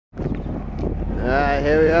Alright,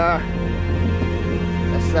 here we are.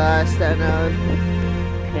 That's Staten Island.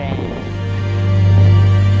 Okay.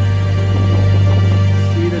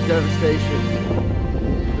 See the devastation.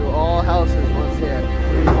 Through all houses once here.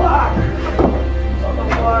 Mark!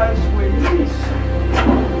 Otherwise, we miss.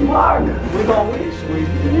 Mark! We don't miss. We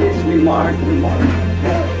miss. We mark. We mark.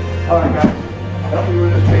 Alright, guys. Help me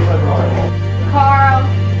with this paper drawing. Carl.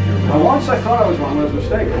 Now, once I thought I was wrong, I was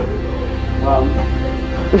mistaken.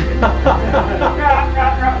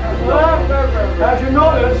 As you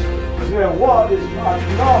notice, there what is not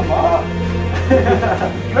number.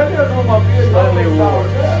 Maybe I'll do my beard slightly lower.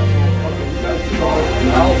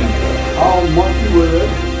 I'll monkey with it.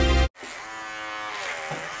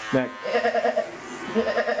 Next.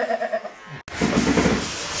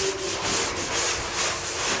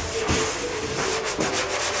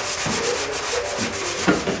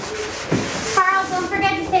 Carl, don't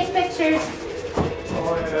forget to take pictures.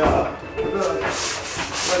 Oh yeah.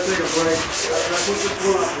 Let's take a break. Let's put this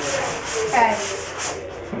one up there. Okay.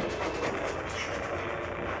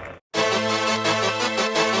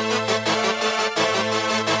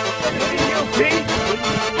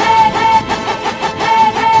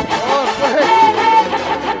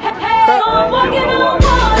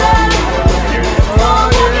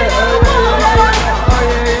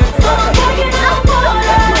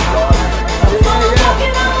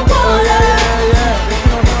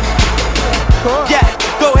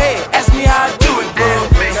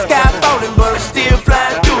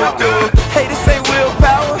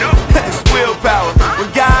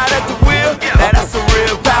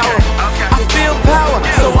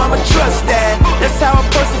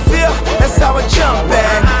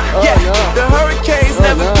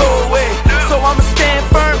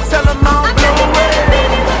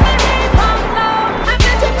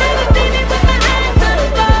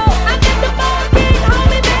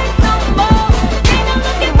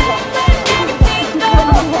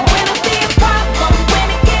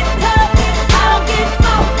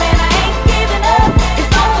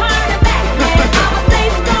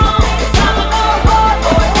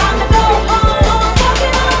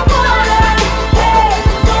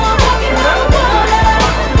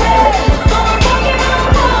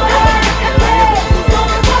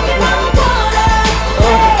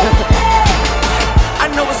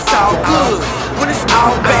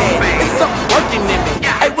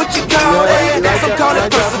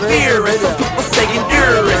 Perseverance, some people say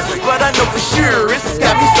endurance, but I know for sure it's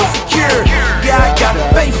got me so secure. Yeah, I got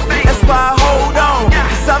faith, that's why I hold on,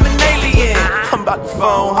 cause I'm an alien. I'm about to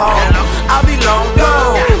phone home, I'll be long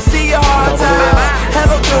gone. See your hard times,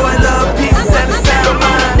 hello, joy, love, peace, and a sound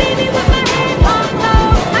mind.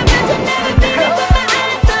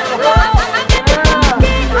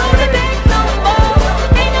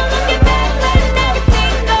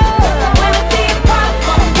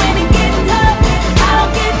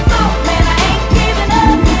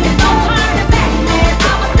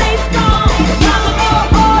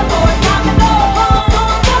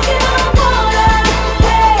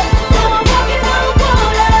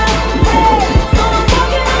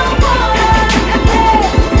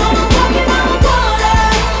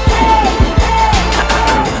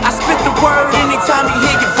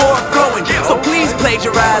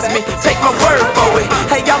 Plagiarize me, take my word for it.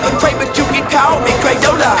 Hey, I'm a great, but you can call me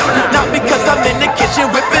Crayola. Not because I'm in the kitchen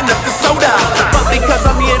whipping up the soda, but because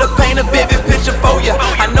I'm here to paint a vivid picture for you.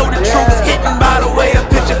 I know the truth is hidden by the way I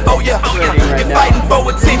picture for you. You're fighting for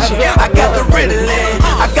attention, I got the riddling,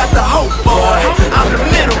 I got the hope, boy, I'm the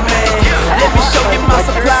middleman. Let me show you my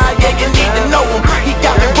supply, yeah, you need to know him. He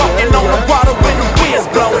got me walking on the water when the wind's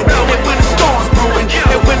blowing, and when the storm's brewing,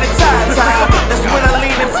 and when the tide's high, that's when I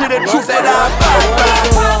lean into the truth that I find.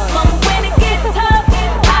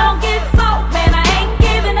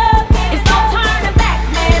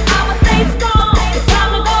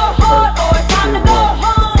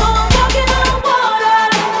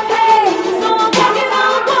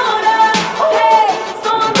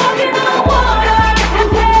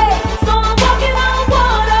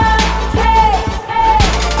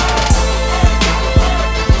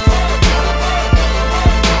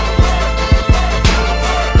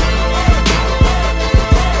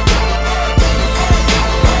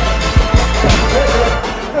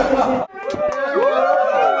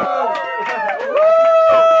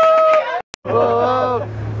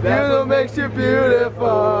 Makes you beautiful.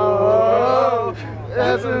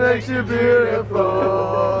 That's what makes you beautiful.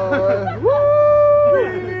 Woo!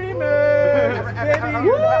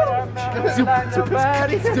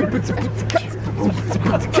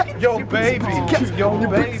 Yo, baby. Yo,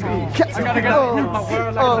 baby. I gotta hit my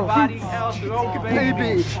world like nobody else. Oh,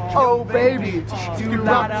 baby. Oh, baby. You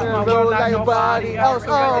rock and roll like nobody else.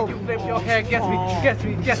 Oh, you flip your hair, guess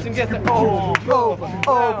me. Oh,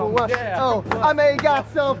 oh, I may got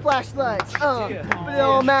some flashlights, but it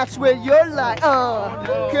don't match with your light,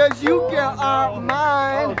 cause you girl are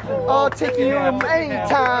mine, I'll take you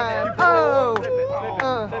anytime, oh,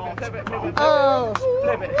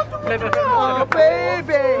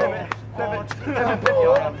 baby. Flip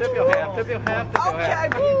your hair.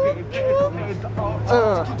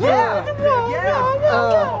 Yeah.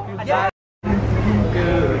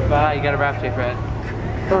 Goodbye. You got a rap tape, Fred.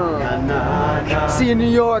 See you in New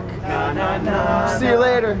York. See you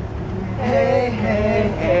later. Hey.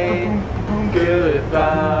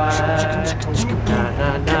 Goodbye.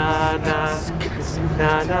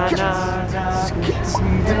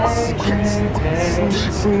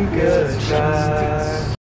 Goodbye.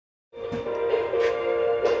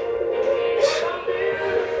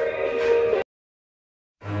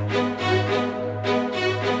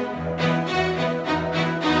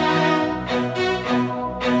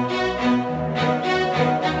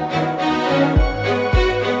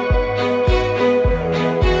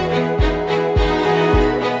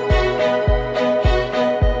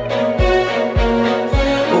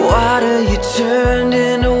 Turned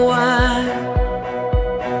into wine.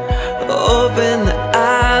 Open the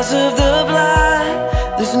eyes of the blind.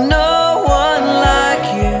 There's no one like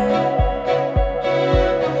you,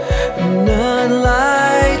 none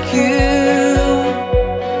like you.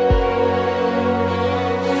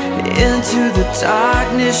 Into the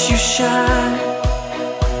darkness you shine.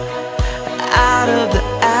 Out of the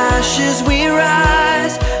ashes we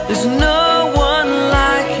rise. There's no one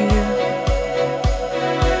like you,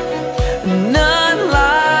 none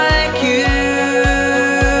like you.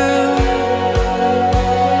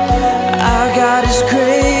 Our God is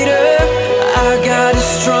greater, our God is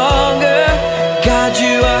stronger. God,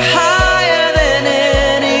 you are higher than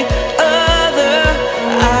any other.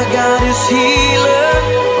 Our God is healer,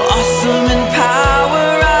 awesome in power.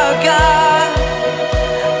 Our God,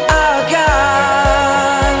 our God.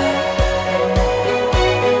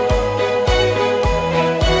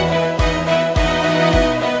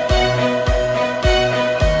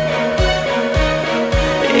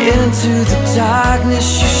 Into the darkness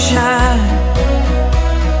you shine.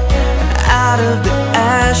 Out of the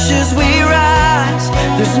ashes we rise.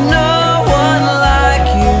 There's no one like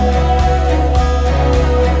you,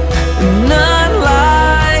 none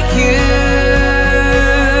like you.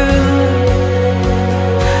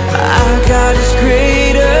 Our God is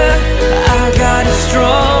greater, our God is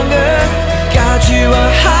stronger. God, you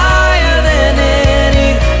are higher than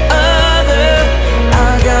any other.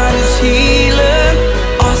 Our God is healer,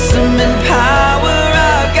 awesome in power.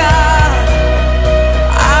 Our God,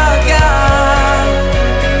 our God,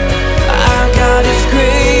 our God is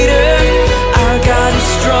greater.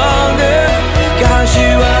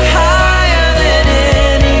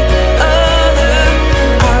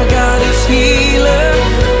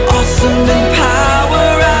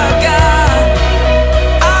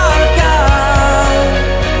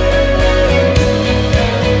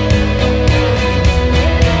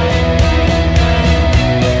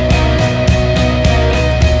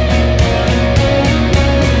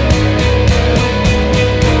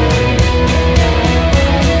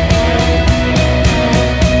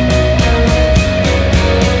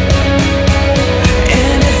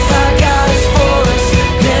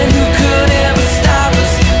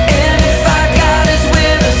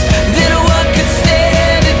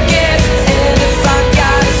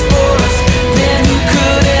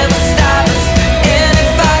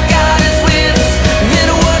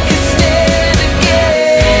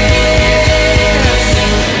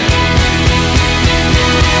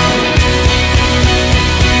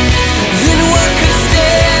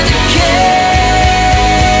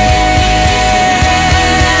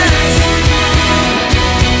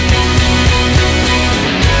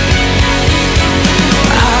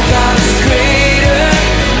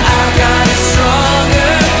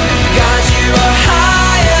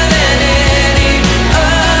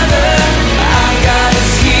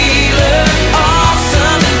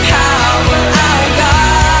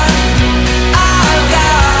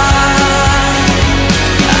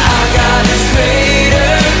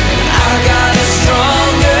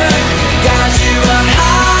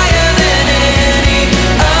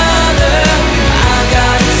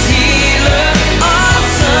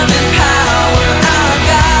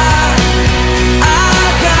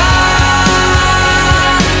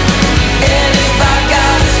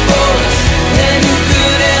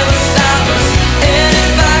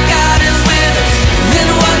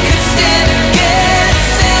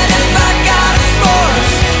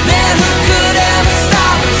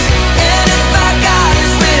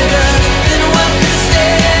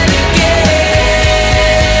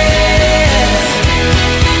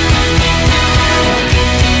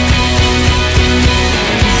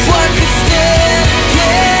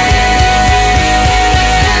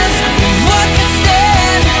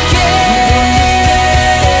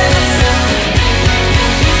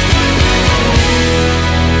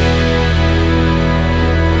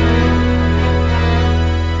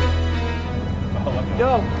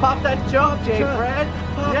 Yo, pop that trunk, J. Fred.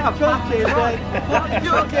 Yeah, pop J. Fred. Pop the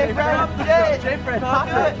trunk, J. Fred. J. Fred, pop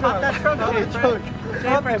that trunk, J. Fred.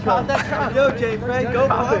 J. Fred, pop that trunk. Yo, J. Fred, go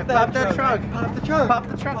pop that trunk. Pop the trunk. Pop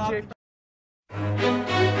the trunk, J. Fred.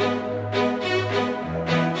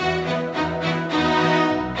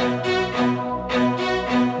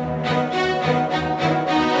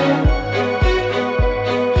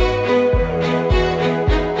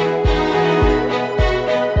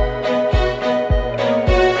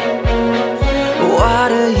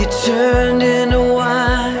 Turned into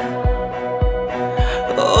wine.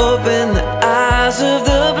 Open the eyes of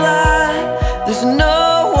the blind. There's no